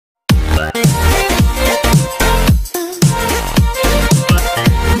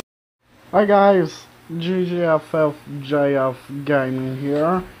Hi guys, GGFFJF Gaming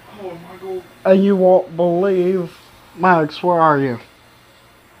here. Oh my god. And you won't believe, Max, where are you?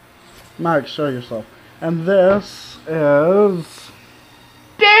 Max, show yourself. And this is...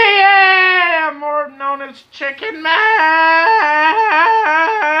 Damn! Or known as Chicken Man!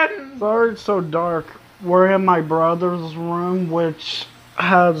 Sorry it's so dark. We're in my brother's room, which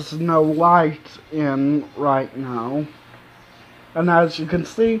has no light in right now. And as you can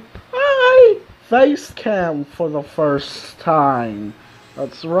see, I face cam for the first time.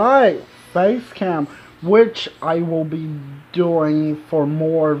 That's right, face cam, which I will be doing for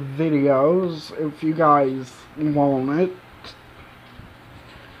more videos if you guys want it.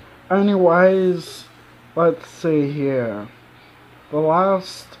 Anyways, let's see here. The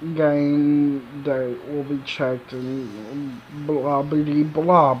last game date will be checked and blah blah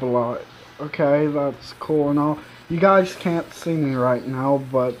blah blah. Okay, that's cool and all. You guys can't see me right now,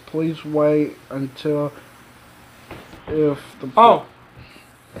 but please wait until if the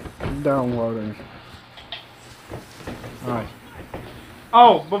downloading. Alright.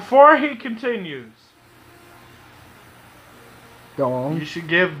 Oh, before he continues, Go on. you should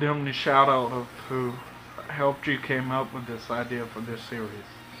give them the shout out of who helped you came up with this idea for this series.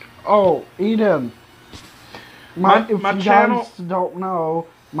 Oh, Eden. My if you channel, guys don't know,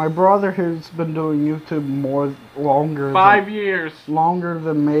 my brother has been doing YouTube longer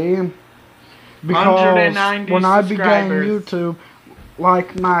than me. Because 190 when I began subscribers. YouTube,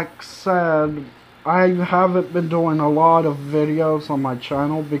 like Max said, I haven't been doing a lot of videos on my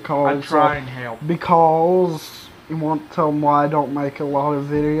channel because I try and help. Because you want to tell them why I don't make a lot of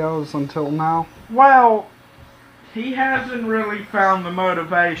videos until now? Well, he hasn't really found the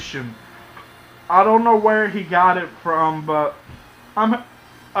motivation. I don't know where he got it from, but I'm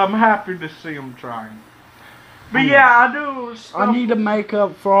happy to see him trying. But yeah, I do stuff. I need to make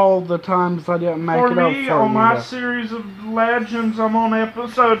up for all the times I didn't make it up for you. On my series of Legends, I'm on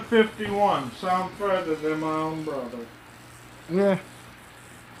episode 51. So I'm further than my own brother. Yeah.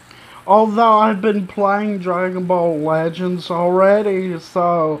 Although I've been playing Dragonball Legends already,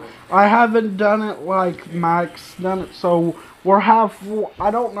 so I haven't done it like Max done it, so I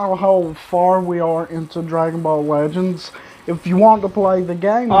don't know how far we are into Dragonball Legends. If you want to play the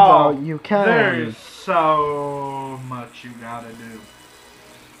game though, you can. There is so much you gotta do.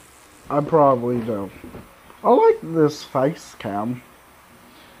 I probably do. I like this face cam.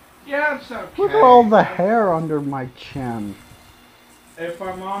 Yeah, it's okay. Look at all the hair under my chin. If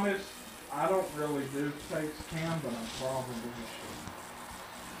I'm honest, I don't really do face cam, but I probably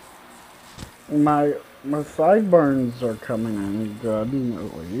should. My sideburns are coming in good,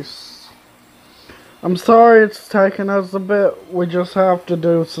 at least. I'm sorry it's taking us a bit. We just have to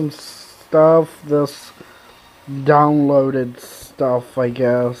do some stuff. This downloaded stuff, I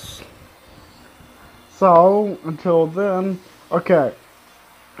guess. So, until then, okay.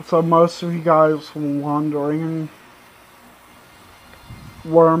 So most of you guys were wondering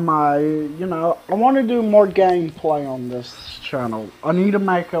where I want to do more gameplay on this channel. I need to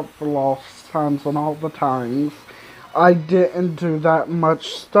make up for lost times and all the times I didn't do that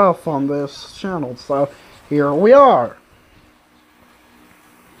much stuff on this channel, so here we are.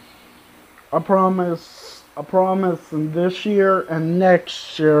 I promise in this year and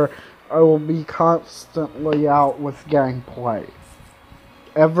next year I will be constantly out with gameplay.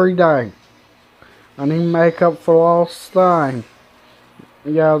 Every day. I need to make up for lost time.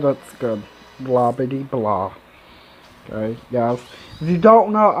 Yeah, that's good. Blah bitty blah. Okay, guys. If you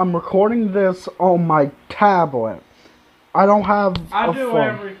don't know, I'm recording this on my tablet. I don't have I a do phone.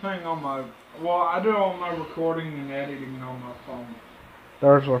 everything on my... Well, I do all my recording and editing on my phone.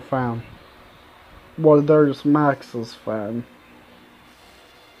 There's our fan. Well, there's Max's fan.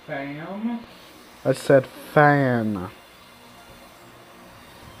 Fam? I said fan.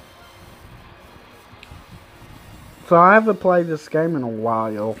 So I haven't played this game in a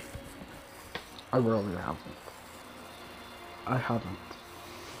while. I really haven't. I haven't.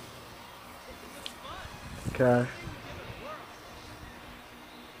 Okay.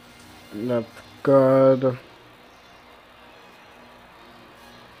 That's good.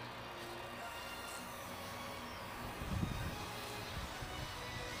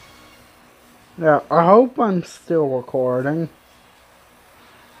 Yeah, I hope I'm still recording.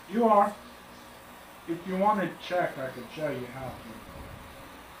 You are. If you want to check, I could show you how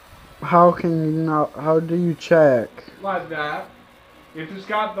to. How can you not? How do you check? Like that. If it's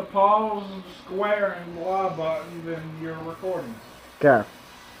got the pause, square, and blah button, then you're recording. Okay.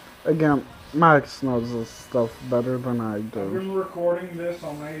 Again, Max knows this stuff better than I I've do. been recording this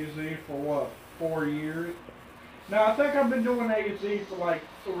on AZ for what, 4 years? Now, I think I've been doing AZ for like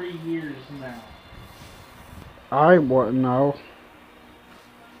 3 years now. I wouldn't know.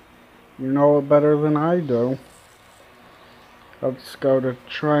 You know it better than I do. Let's go to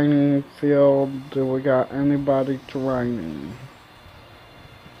training field. Do we got anybody training?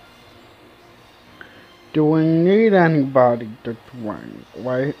 Do we need anybody to train?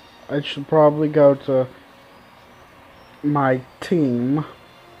 Wait, I should probably go to my team.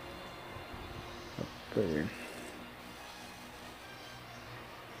 Let's see.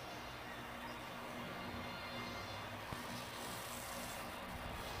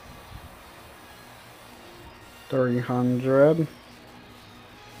 $300.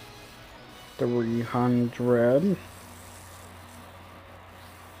 $300.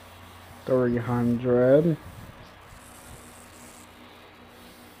 $300.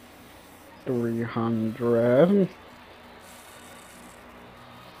 $300.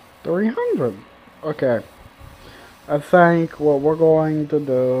 $300. Okay. I think what we're going to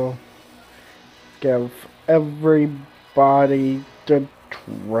do, give everybody to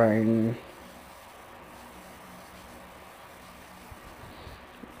train.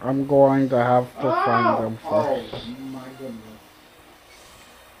 I'm going to have to find them first. Oh my goodness.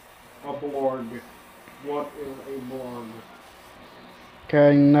 A blorg. What is a blorg?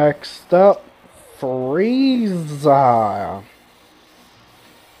 Okay, next up, Frieza.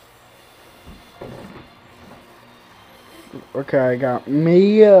 Okay, I got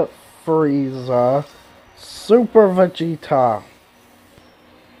me, Frieza, Super Vegeta.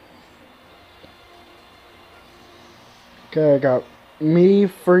 Okay, I got me,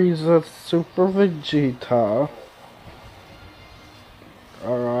 Frieza, Super Vegeta. A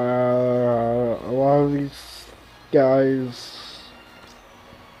lot of these guys.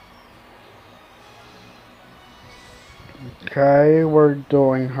 Okay, we're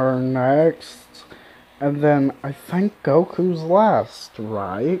doing her next. And then I think Goku's last,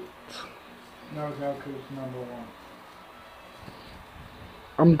 right? No, Goku's #1.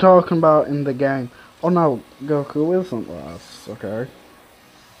 I'm talking about in the game. Oh no, Goku isn't last, okay.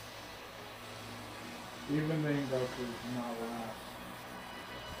 Even then, Goku's not last.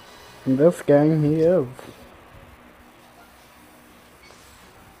 In this game, he is.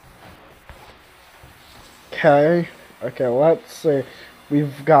 Okay, let's see.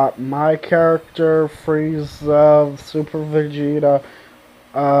 We've got my character, Frieza, Super Vegeta.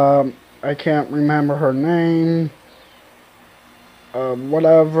 I can't remember her name.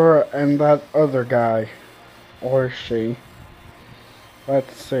 Whatever, and that other guy. Or she.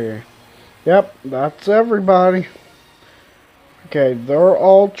 Let's see. Yep, that's everybody. Okay, they're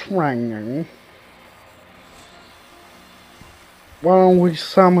all training. Why don't we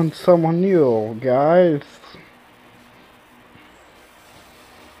summon someone new, guys?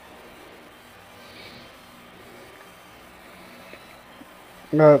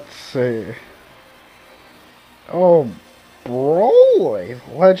 Let's see. Oh, Broly!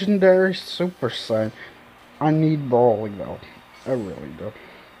 Legendary Super Saiyan. I need Broly, though. I really do.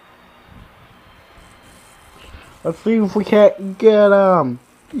 Let's see if we can't get him.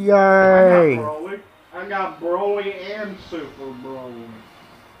 Yay! I got Broly and Super Broly.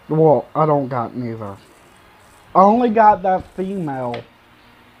 Well, I don't got neither. I only got that female.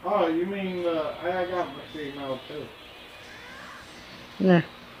 Oh, you mean I got the female too. Yeah.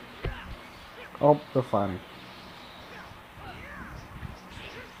 Oh, they're fighting.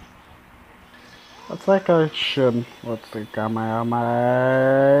 I think I should. Let's see, Kamehameha.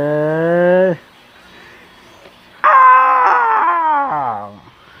 Ah!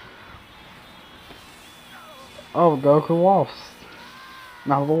 Oh, Goku lost.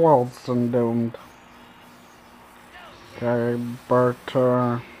 Now the world's doomed. Okay,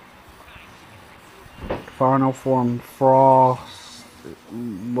 Berta. Final form Frost.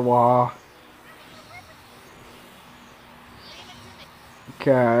 Blah.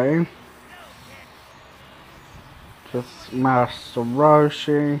 Okay. Just Master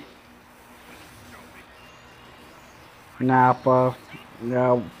Roshi. Nappa.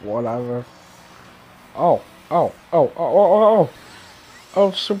 Yeah, whatever. Oh. Oh,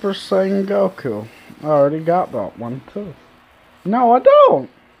 Super Saiyan Goku. I already got that one too. No, I don't.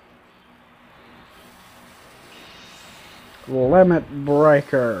 Limit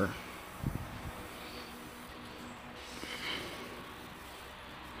Breaker.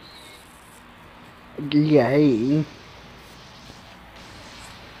 Yay.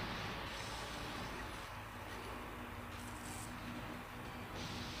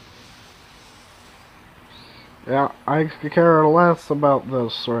 Yeah, I could care less about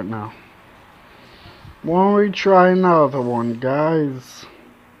this right now. Why don't we try another one, guys?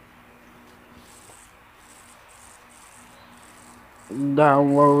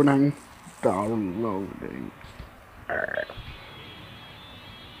 Downloading. Downloading.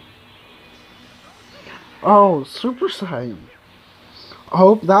 Oh, Super Saiyan. I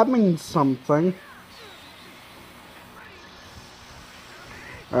hope that means something.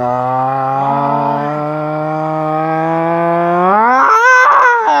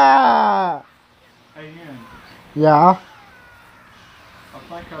 Again, Yeah. I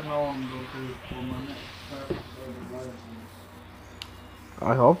think I know I'm going to do for my next episode of Legends.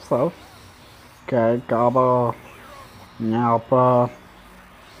 I hope so. Okay, Gabba, Nappa,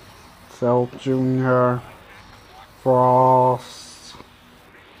 Cell Jr., Frost,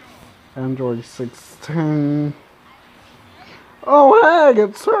 Android 16. Oh, hey,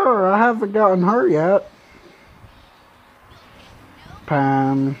 it's her. I haven't gotten her yet.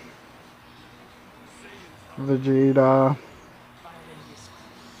 Pan, Vegeta,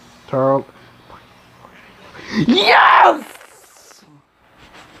 Turtle. Yes!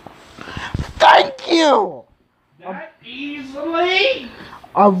 Thank you! That easily?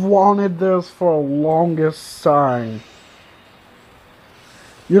 I've wanted this for the longest time.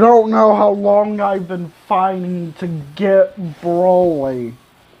 You don't know how long I've been fighting to get Broly.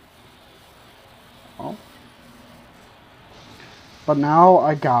 Oh. But now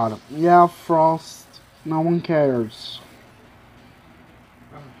I got him. Yeah, Frost. No one cares.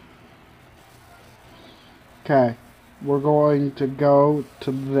 Okay. We're going to go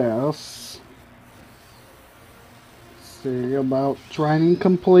to this. See about training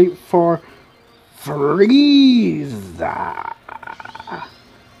complete for Frieza.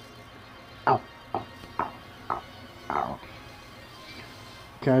 Ow, ow, ow, ow, ow.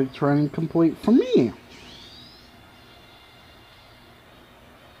 Okay, training complete for me.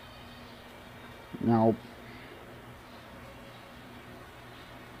 Now,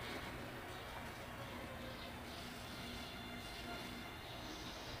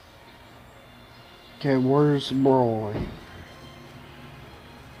 okay, where's Broly?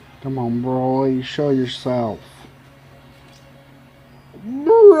 Come on, Broly, show yourself.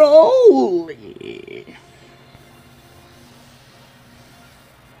 Broly!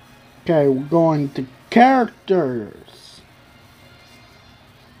 Okay, we're going to characters.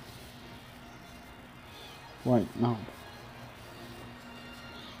 Wait, no.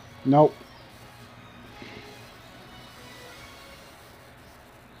 Nope.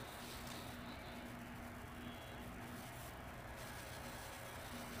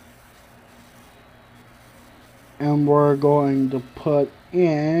 And we're going to put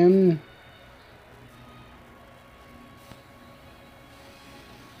in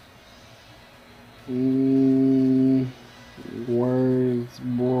where's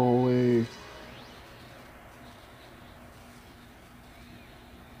Broly?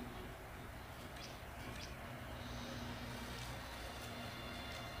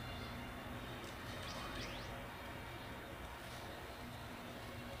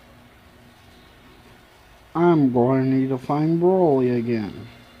 I'm going to need to find Broly again.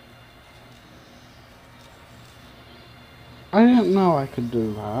 I didn't know I could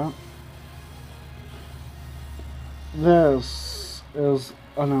do that. This is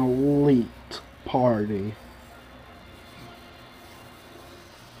an elite party.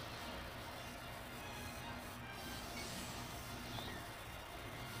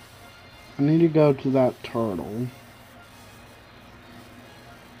 I need to go to that turtle.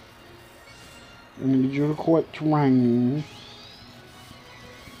 I need you to quit training.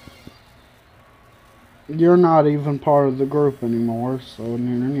 You're not even part of the group anymore, so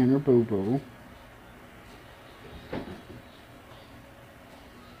neener boo boo.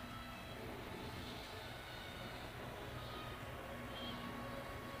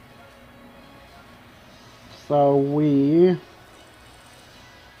 So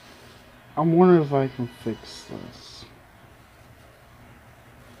I'm wondering if I can fix this.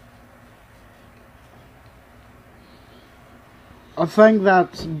 I think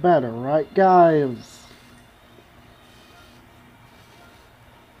that's better, right guys?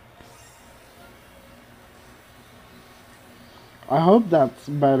 I hope that's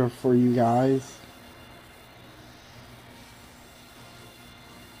better for you guys.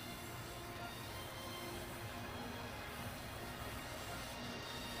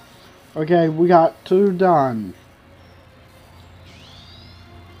 Okay, we got 2 done.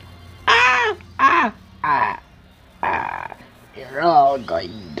 Ah! Ah! Ah! Ah! You're all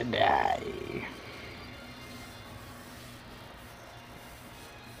going to die.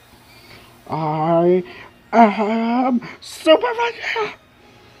 I am Super.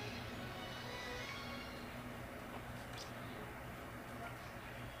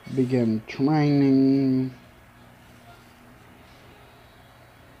 Begin training.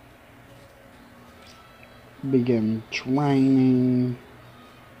 begin training.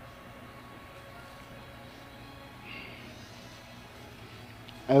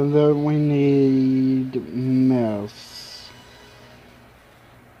 And then we need Miss.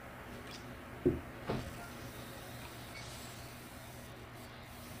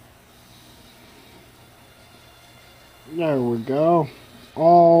 There we go.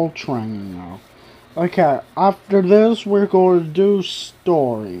 All training now. Okay, after this we're going to do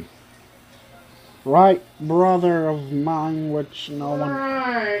story. Right, brother of mine, which no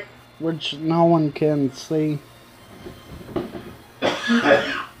one can see.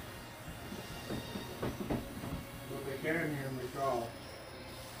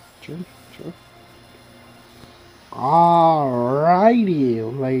 True. Alrighty,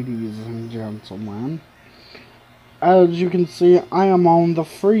 ladies and gentlemen. As you can see, I am on the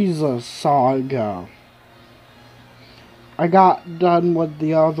Frieza saga. I got done with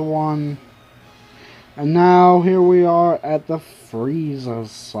the other one. And now here we are at the Frieza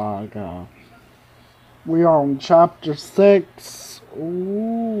saga. We are on chapter 6.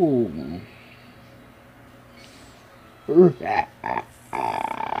 Ooh.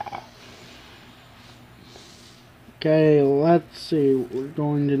 Okay, let's see. We're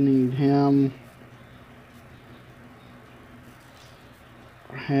going to need him.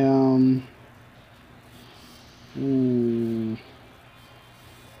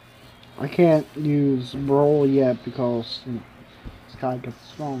 I can't use Broly yet because this guy gets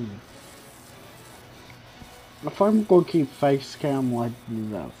stronger. If I'm gonna keep face cam like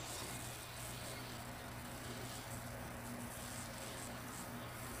this.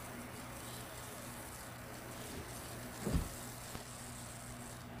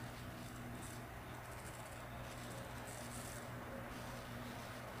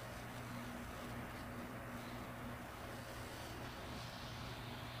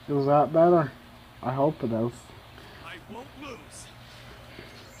 Is that better? I hope it is. I won't lose.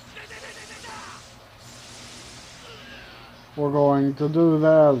 We're going to do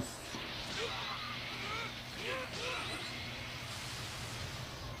this.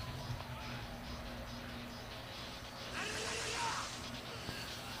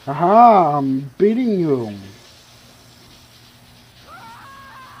 Aha! I'm beating you.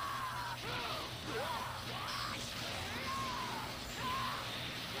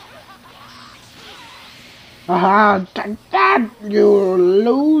 Aha! Take that, you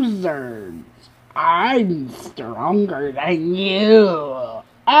losers! I'm stronger than you!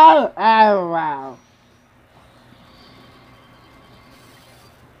 Oh!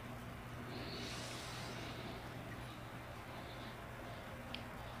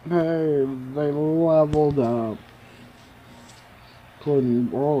 Hey, they leveled up. Including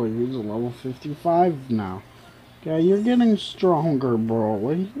Broly, he's a level 55 now. Yeah, you're getting stronger,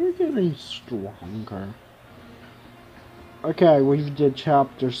 Broly. You're getting stronger. Okay, we did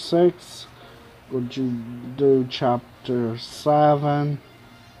chapter 6. Would you do chapter 7?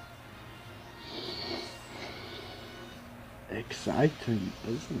 Exciting,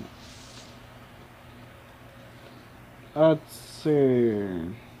 isn't it? Let's see.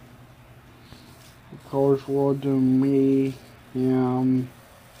 Of course, we'll do me, him,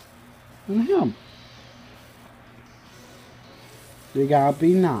 and him. You gotta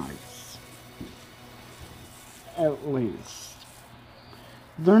be nice. At least.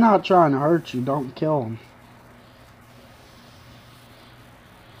 If they're not trying to hurt you, don't kill them.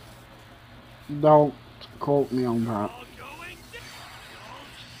 Don't quote me on that.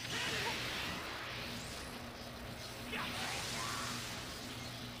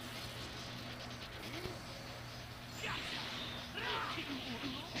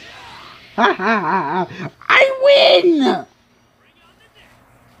 Ha ha ha! I win!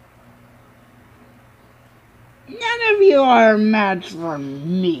 None of you are a match for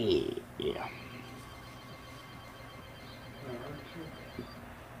me.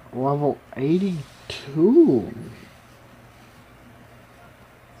 Level 82.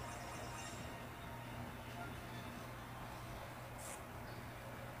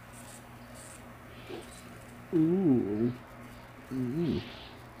 Ooh.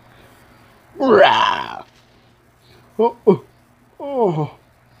 Rah! Oh.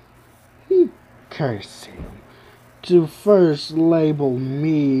 Curse him. To first label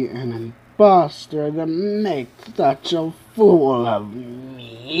me an imposter, then make such a fool of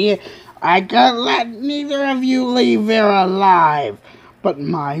me. I can't let neither of you leave here alive. But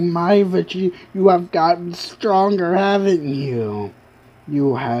my Vichy, you have gotten stronger, haven't you?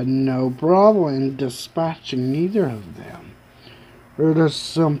 You had no problem in dispatching neither of them. It is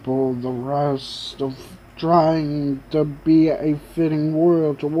simple, the rest of trying to be a fitting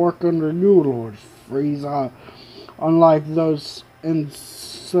warrior to work under you, Lord Frieza. Unlike those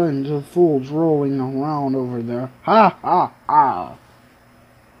insane fools rolling around over there. Ha ha ha!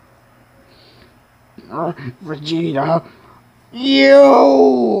 Vegeta!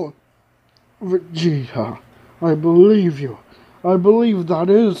 You! Vegeta, I believe you. I believe that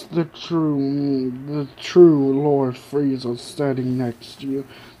is the true Lord Frieza standing next to you.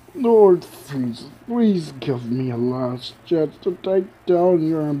 Lord Frieza, please give me a last chance to take down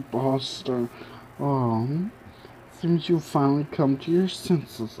your imposter. Oh, seems you've finally come to your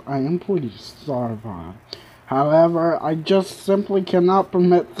senses. I am pleased, Zarbon. However, I just simply cannot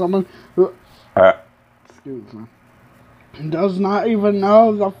permit someone who... excuse me. Does not even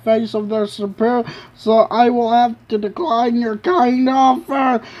know the face of their superior, so I will have to decline your kind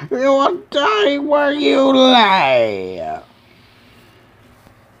offer. You will die where you lay.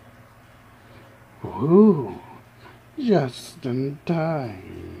 Ooh, just in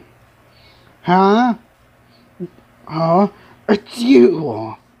time. Huh? Huh? It's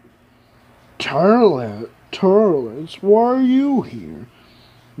you. Turles, why are you here?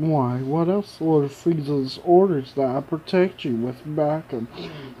 Why, what else Lord Frieza's orders that I protect you with backup?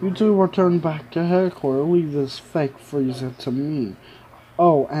 You two return back to headquarters, leave this fake Frieza to me.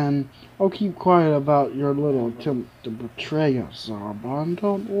 Oh, and I'll keep quiet about your little attempt to betray us, Zarbon,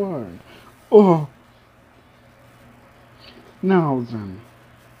 don't worry. Oh! Now then,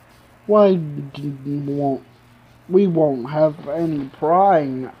 we won't have any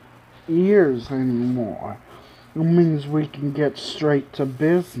prying ears anymore? It means we can get straight to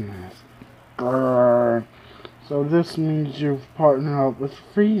business. Grrr. So this means you've partnered up with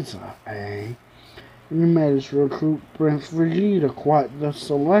Frieza, eh? You managed to recruit Prince Vegeta, quite the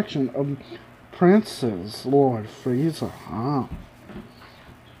selection of princes, Lord Frieza, huh?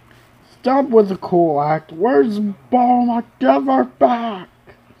 Stop with the cool act. Where's Bulma? Give her back!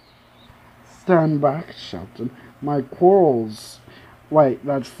 Stand back, Shelton. My quarrels... Wait,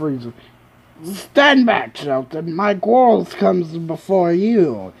 that's Frieza. Stand back, Shelton. My quarrels comes before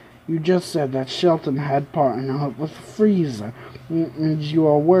you. You just said that Shelton had partnered up with Frieza. And you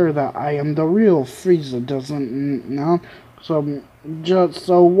are aware that I am the real Frieza, doesn't know? So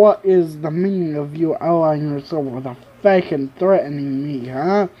what is the meaning of you allying yourself with a fake and threatening me,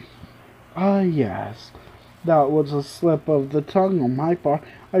 huh? Ah, yes. That was a slip of the tongue on my part.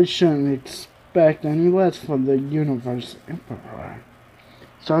 I shouldn't expect any less from the Universe Emperor.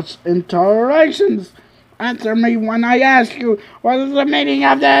 Such interrogations! Answer me when I ask you, what is the meaning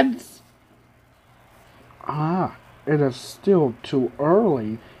of this? Ah, it is still too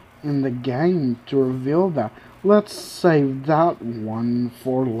early in the game to reveal that. Let's save that one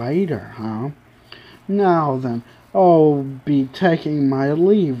for later, huh? Now then, I'll be taking my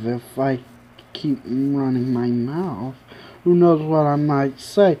leave if I keep running my mouth. Who knows what I might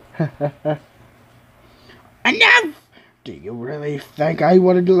say? Enough! Do you really think I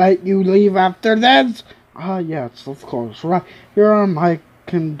would let you leave after this? Ah, yes, of course, right. Here are my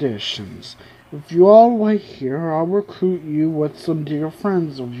conditions. If you all wait here, I'll recruit you with some dear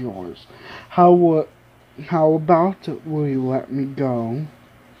friends of yours. How about it? Will you let me go?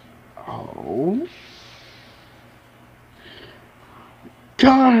 Oh?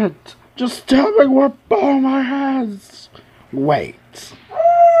 God! Just tell me what Bulma has! Wait.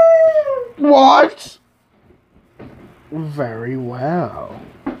 What? Very well.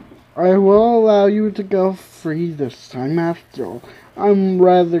 I will allow you to go free this time after all. I'm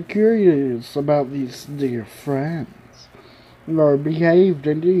rather curious about these dear friends. Well behaved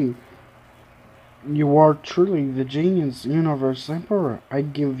indeed. You are truly the genius Universe Emperor. I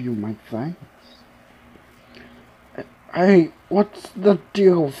give you my thanks. Hey, what's the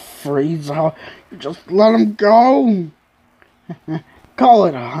deal, Frieza? You just let him go? Call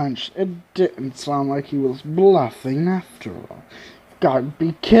it a hunch. It didn't sound like he was bluffing after all. Gotta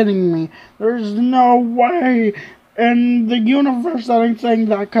be kidding me. There's no way in the universe that anything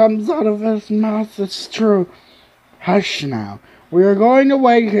that comes out of his mouth is true. Hush now. We are going to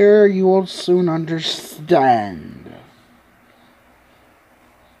wait here. You will soon understand.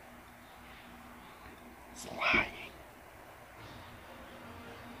 It's lying.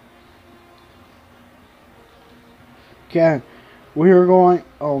 Okay. We are going...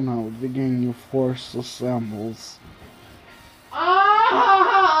 Oh no, the Ginyu Force assembles.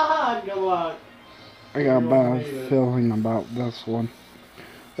 Ah! Good luck. I got a bad feeling about this one.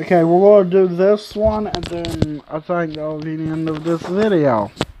 Okay, we're going to do this one, and then I think that'll be the end of this video.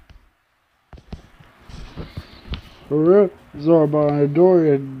 Zarbon and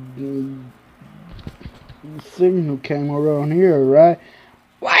Doria Singh who came around here, right?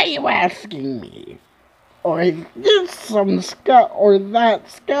 Why are you asking me? Or get some or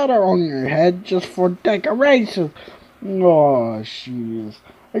that scatter on your head just for decoration. Oh, jeez.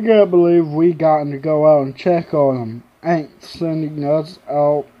 I can't believe we gotten to go out and check on them. Ain't sending us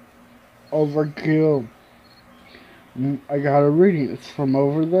out overkill. I got a reading. It's from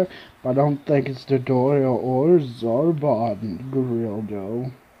over there, but I don't think it's the Doyle or Zarbon grill,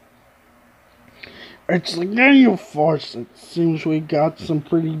 though. It's the Gale Force. It seems we got some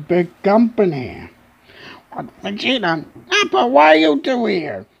pretty big company. What, Vegeta? Appa, why are you two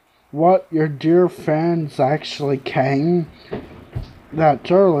here? What, your dear fans actually came? That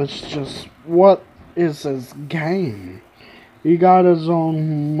turtle is just, what is his game? He got his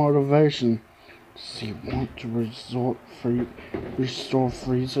own motivation. Does he want to restore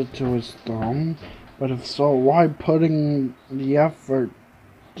Frieza to his throne? But if so, why putting the effort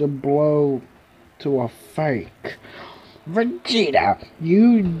to blow to a fake? Vegeta,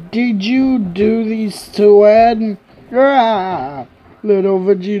 did you do these to Ed? Ah, little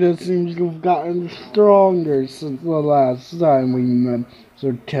Vegeta seems to have gotten stronger since the last time we met.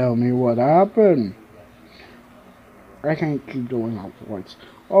 So tell me what happened. I can't keep doing that voice.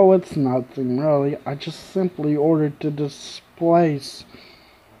 Oh, it's nothing really. I just simply ordered to displace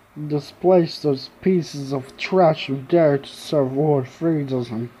those pieces of trash who dare to serve Lord Frieza's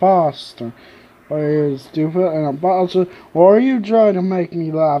imposter. Are you stupid and imposter? Or are you trying to make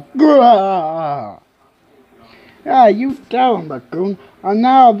me laugh? Grah! Yeah, you tell him, Raccoon. And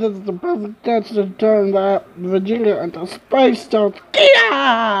now this is the perfect chance to turn that Vegeta into Space Stones.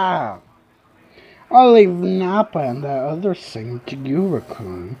 Yeah! I'll leave Nappa and that other thing to you,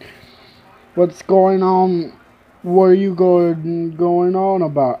 Raccoon. What's going on? What are you going on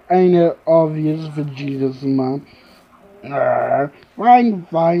about? Ain't it obvious Vegeta's mom?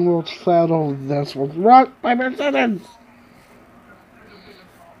 Fine, we'll settle this with rock, paper, scissors!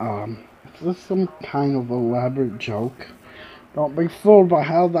 Is this some kind of elaborate joke? Don't be fooled by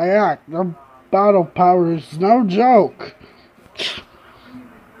how they act. Their battle power is no joke.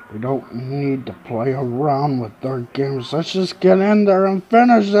 We don't need to play around with their games. Let's just get in there and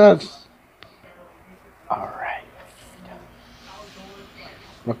finish this. Alright.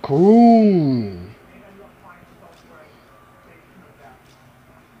 Raccoon.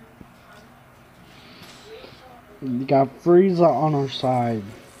 We got Frieza on our side.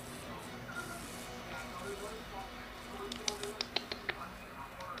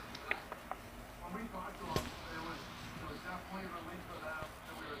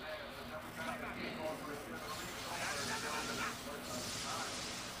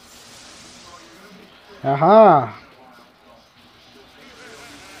 Aha!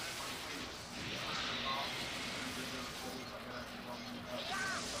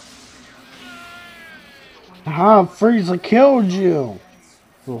 Aha, Frieza killed you!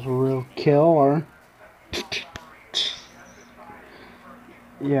 Was a real killer.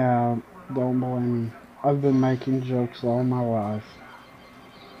 Yeah, don't blame me. I've been making jokes all my life.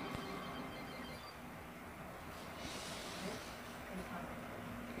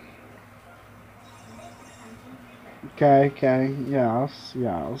 Okay, yes. Hey,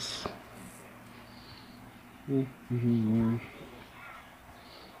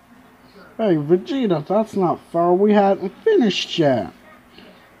 Vegeta, that's not fair. We hadn't finished yet.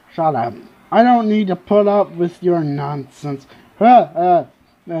 Shut up. I don't need to put up with your nonsense. A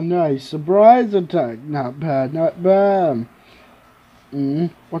nice surprise attack. Not bad, not bad.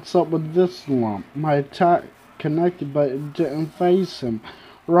 What's up with this lump? My attack connected, but it didn't face him.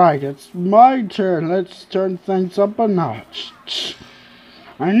 Right, it's my turn. Let's turn things up a notch.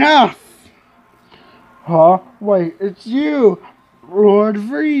 Enough! Huh? Wait, it's you, Lord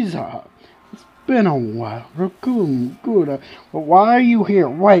Frieza. It's been a while. Raccoon, good. But why are you here?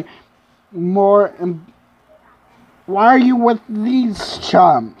 Wait, why are you with these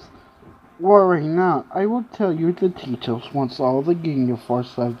chumps? Worry not. I will tell you the details once all the Ginga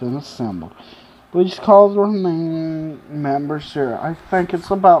Force have been assembled. Please call the remaining members here. I think it's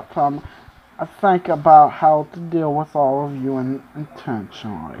about time I think about how to deal with all of you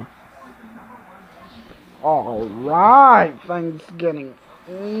intentionally. Alright, things getting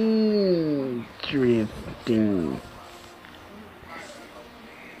interesting.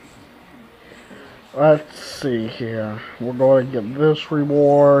 Let's see here. We're going to get this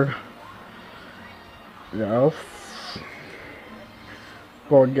reward. Yes.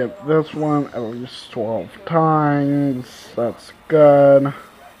 Going to get this one at least 12 times. That's good.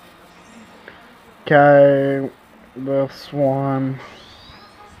 Okay. This one.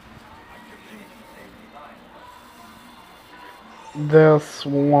 This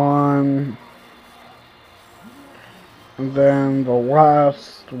one. And then the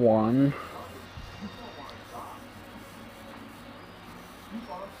last one.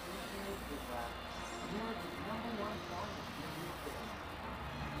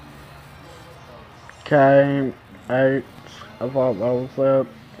 Okay, 8. I thought that was it.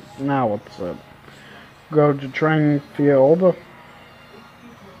 Now it's it. Go to training field.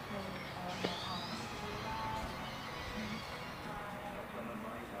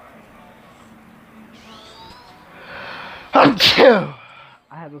 Achoo!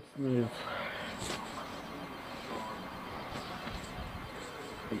 I had to sneeze.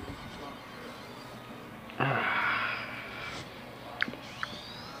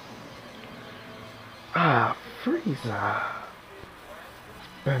 Frieza.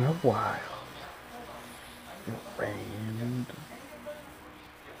 It's been a while. And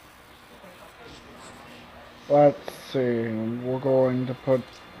let's see. We're going to put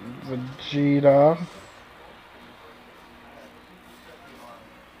Vegeta.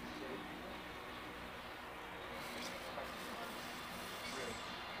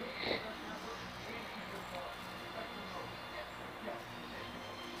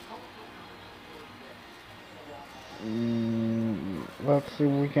 Let's see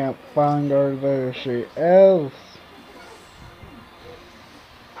if we can't find her. There she is.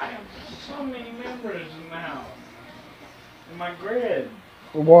 I have so many members now in my grid.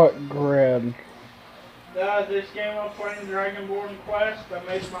 What grid? This game I'm playing, Dragonball Quest, I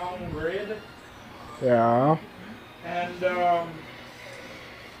made my own grid. Yeah. And I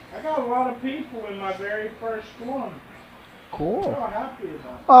got a lot of people in my very first one. Cool. I'm so happy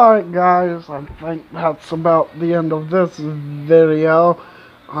about it. Alright guys, I think that's about the end of this video.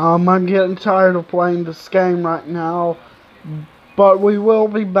 I'm getting tired of playing this game right now. But we will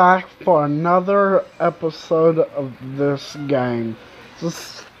be back for another episode of this game. So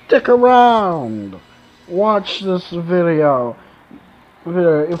stick around. Watch this video.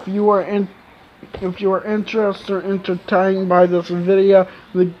 If you are interested or entertained by this video,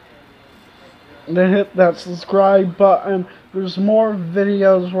 then hit that subscribe button. There's more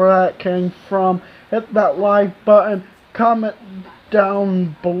videos where that came from. Hit that like button. Comment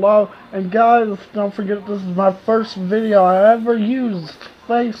down below. And guys, don't forget this is my first video I ever used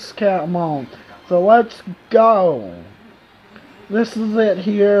face cam on. So let's go. This is it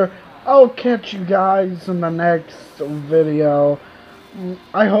here. I'll catch you guys in the next video.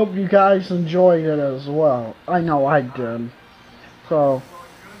 I hope you guys enjoyed it as well. I know I did. So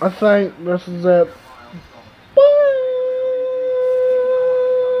I think this is it.